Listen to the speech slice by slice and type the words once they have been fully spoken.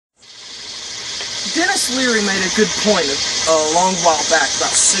Dennis Leary made a good point a long while back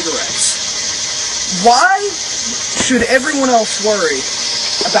about cigarettes. Why should everyone else worry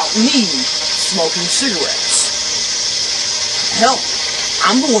about me smoking cigarettes? Hell,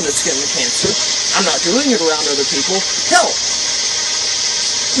 I'm the one that's getting the cancer. I'm not doing it around other people. Hell,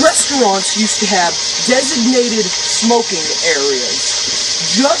 restaurants used to have designated smoking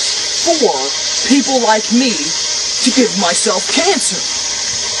areas just for people like me to give myself cancer.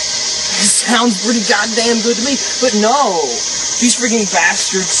 Sounds pretty goddamn good to me, but no. These freaking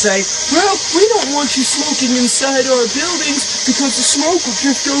bastards say, well, we don't want you smoking inside our buildings because the smoke will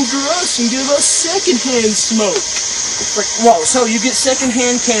drift over us and give us secondhand smoke. Like, whoa, so you get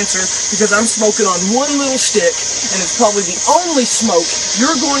secondhand cancer because I'm smoking on one little stick, and it's probably the only smoke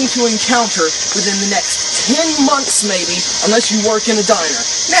you're going to encounter within the next 10 months maybe, unless you work in a diner.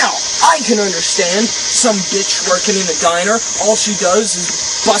 Now, I can understand some bitch working in a diner, all she does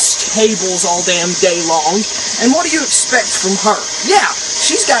is bust tables all damn day long, and what do you expect from her? Yeah,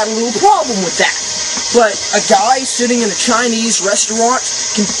 she's got a little problem with that. But a guy sitting in a Chinese restaurant,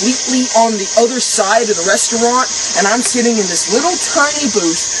 completely on the other side of the restaurant, and I'm sitting in this little tiny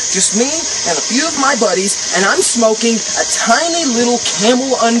booth, just me and a few of my buddies, and I'm smoking a tiny little Camel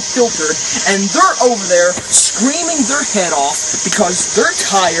Unfiltered, and they're over there screaming their head off because they're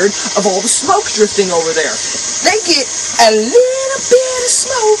tired of all the smoke drifting over there. They get a little bit of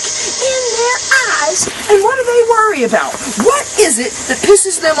smoke in their eyes, and what do they worry about? What is it that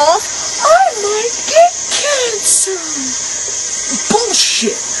pisses them off? I might get cancer.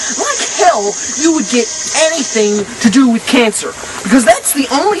 Bullshit. Like hell, you would get anything to do with cancer, because that's the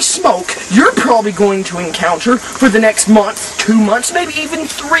only smoke you're probably going to encounter for the next month, 2 months, maybe even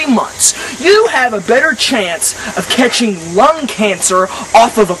 3 months. You have a better chance of catching lung cancer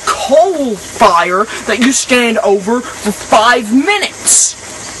off of a coal fire that you stand over for 5 minutes.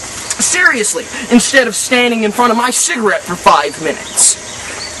 Seriously, instead of standing in front of my cigarette for 5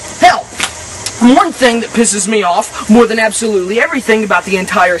 minutes. Hell, one thing that pisses me off more than absolutely everything about the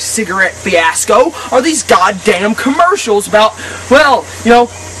entire cigarette fiasco are these goddamn commercials about, well, you know,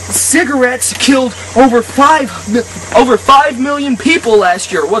 cigarettes killed over 5 million people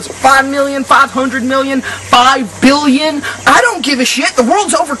last year. What's it, 5 million, 500 million, 5 billion? I don't give a shit. The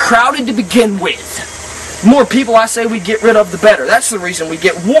world's overcrowded to begin with. The more people I say we get rid of, the better. That's the reason we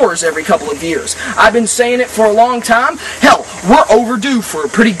get wars every couple of years. I've been saying it for a long time. Hell, we're overdue for a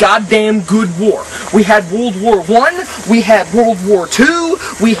pretty goddamn good war. We had World War I, we had World War II,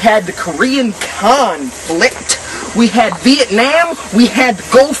 we had the Korean conflict, we had Vietnam, we had the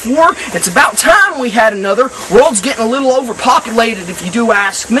Gulf War. It's about time we had another. World's getting a little overpopulated if you do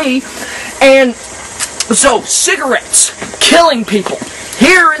ask me. And so, cigarettes, killing people.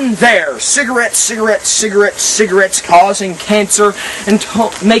 Here and there, cigarettes causing cancer and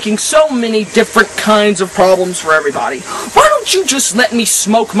making so many different kinds of problems for everybody. Why don't you just let me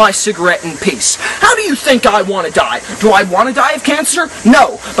smoke my cigarette in peace? How do you think I want to die? Do I want to die of cancer?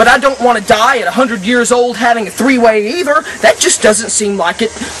 No, but I don't want to die at 100 years old having a three-way either. That just doesn't seem like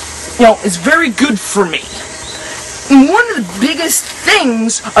it, you know, is very good for me. And one of the biggest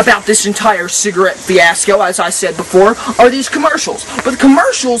things about this entire cigarette fiasco, as I said before, are these commercials. But the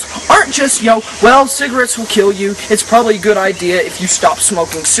commercials aren't just, you know, well, cigarettes will kill you. It's probably a good idea if you stop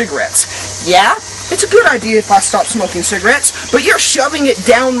smoking cigarettes. Yeah, it's a good idea if I stop smoking cigarettes, but you're shoving it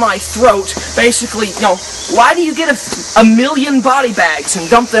down my throat, basically, you know, why do you get a million body bags and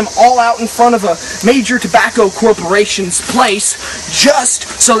dump them all out in front of a major tobacco corporation's place just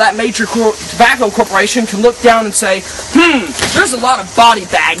so that major tobacco corporation can look down and say, there's a lot of body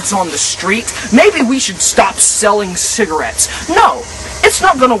bags on the street. Maybe we should stop selling cigarettes. No, it's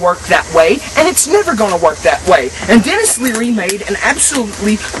not going to work that way, and it's never going to work that way. And Dennis Leary made an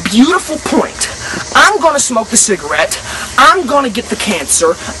absolutely beautiful point. I'm going to smoke the cigarette. I'm going to get the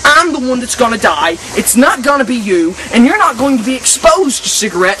cancer. I'm the one that's going to die. It's not going to be you, and you're not going to be exposed to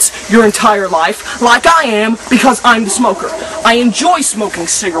cigarettes your entire life like I am because I'm the smoker. I enjoy smoking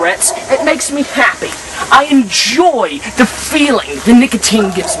cigarettes. It makes me happy. I enjoy the feeling the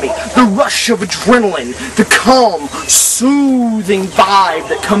nicotine gives me, the rush of adrenaline, the calm, soothing vibe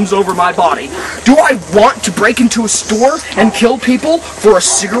that comes over my body. Do I want to break into a store and kill people for a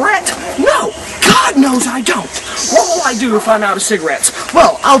cigarette? No, God knows I don't. What will I do if I'm out of cigarettes?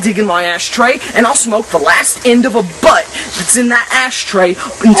 Well, I'll dig in my ashtray and I'll smoke the last end of a butt that's in that ashtray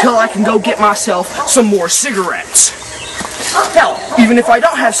until I can go get myself some more cigarettes. Hell, even if I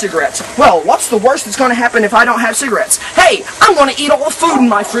don't have cigarettes. Well, what's the worst that's going to happen if I don't have cigarettes? Hey, I'm going to eat all the food in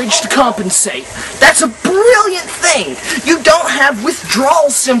my fridge to compensate. That's a brilliant thing. You don't have withdrawal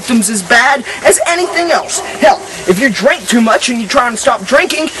symptoms as bad as anything else. Hell, if you drink too much and you're trying to stop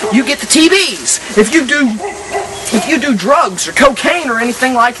drinking, you get the TBs. If you do drugs or cocaine or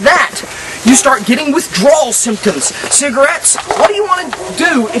anything like that, you start getting withdrawal symptoms. Cigarettes, what do you want to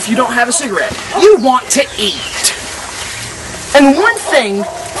do if you don't have a cigarette? You want to eat. And one thing,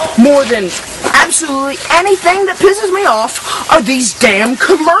 more than absolutely anything that pisses me off, are these damn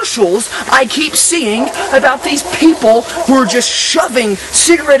commercials I keep seeing about these people who are just shoving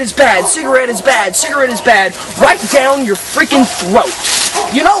cigarette is bad, cigarette is bad, cigarette is bad, right down your freaking throat.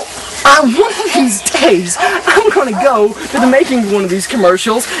 You know, on one of these days, I'm going to go to the making of one of these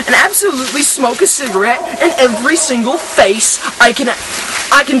commercials and absolutely smoke a cigarette in every single face I can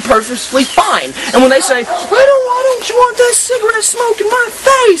purposely find. And when they say, why don't you want that cigarette smoke in my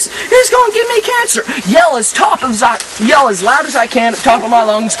face? It's going to give me cancer. Yell as loud as I can at the top of my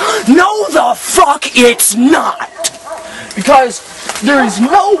lungs, no the fuck it's not. Because there is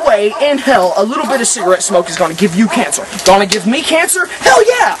no way in hell a little bit of cigarette smoke is going to give you cancer. Gonna give me cancer? Hell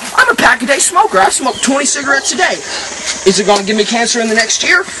yeah! I'm a pack-a-day smoker. I smoke 20 cigarettes a day. Is it going to give me cancer in the next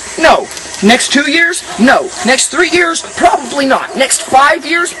year? No. Next 2 years? No. Next 3 years? Probably not. Next 5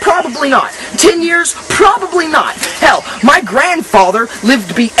 years? Probably not. 10 years? Probably not. Hell, my grandfather lived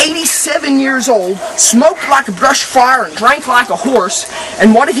to be 87 years old, smoked like a brush fire and drank like a horse,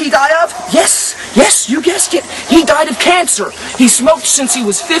 and what did he die of? Yes, you guessed it. He died of cancer. He smoked since he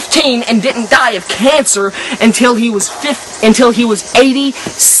was 15 and didn't die of cancer until he was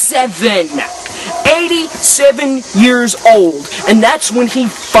 87. 87 years old, and that's when he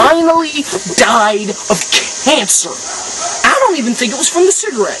finally died of cancer. I don't even think it was from the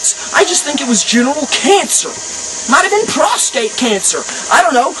cigarettes. I just think it was general cancer. Might have been prostate cancer. I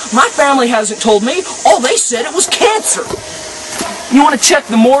don't know. My family hasn't told me. All they said it was cancer. You want to check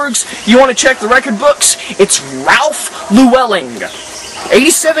the morgues? You want to check the record books? It's Ralph Llewellyn.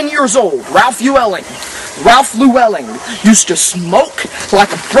 87 years old, Ralph Llewellyn. Ralph Llewellyn used to smoke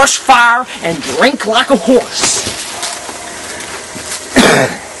like a brush fire and drink like a horse.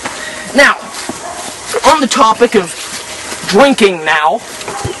 Now, on the topic of drinking now,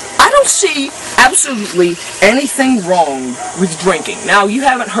 I don't see absolutely anything wrong with drinking. Now, you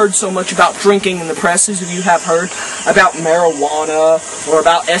haven't heard so much about drinking in the press as you have heard about marijuana or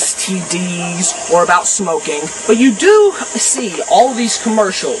about STDs or about smoking, but you do see all of these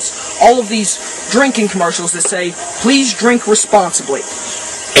commercials, all of these drinking commercials that say, please drink responsibly.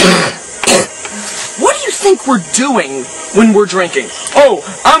 What do you think we're doing when we're drinking? Oh,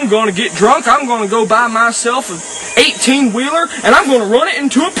 I'm going to get drunk, I'm going to go buy myself an 18-wheeler, and I'm going to run it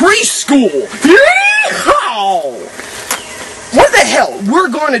into a preschool. Yeehaw! What the hell? We're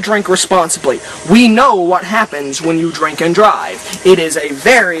going to drink responsibly. We know what happens when you drink and drive. It is a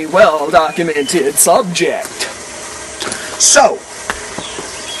very well-documented subject. So,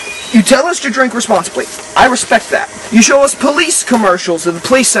 you tell us to drink responsibly. I respect that. You show us police commercials of the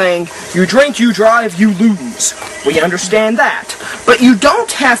police saying, you drink, you drive, you lose. We understand that. But you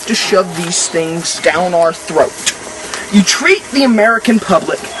don't have to shove these things down our throat. You treat the American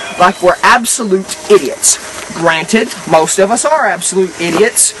public like we're absolute idiots. Granted, most of us are absolute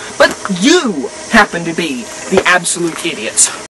idiots, but you happen to be the absolute idiots.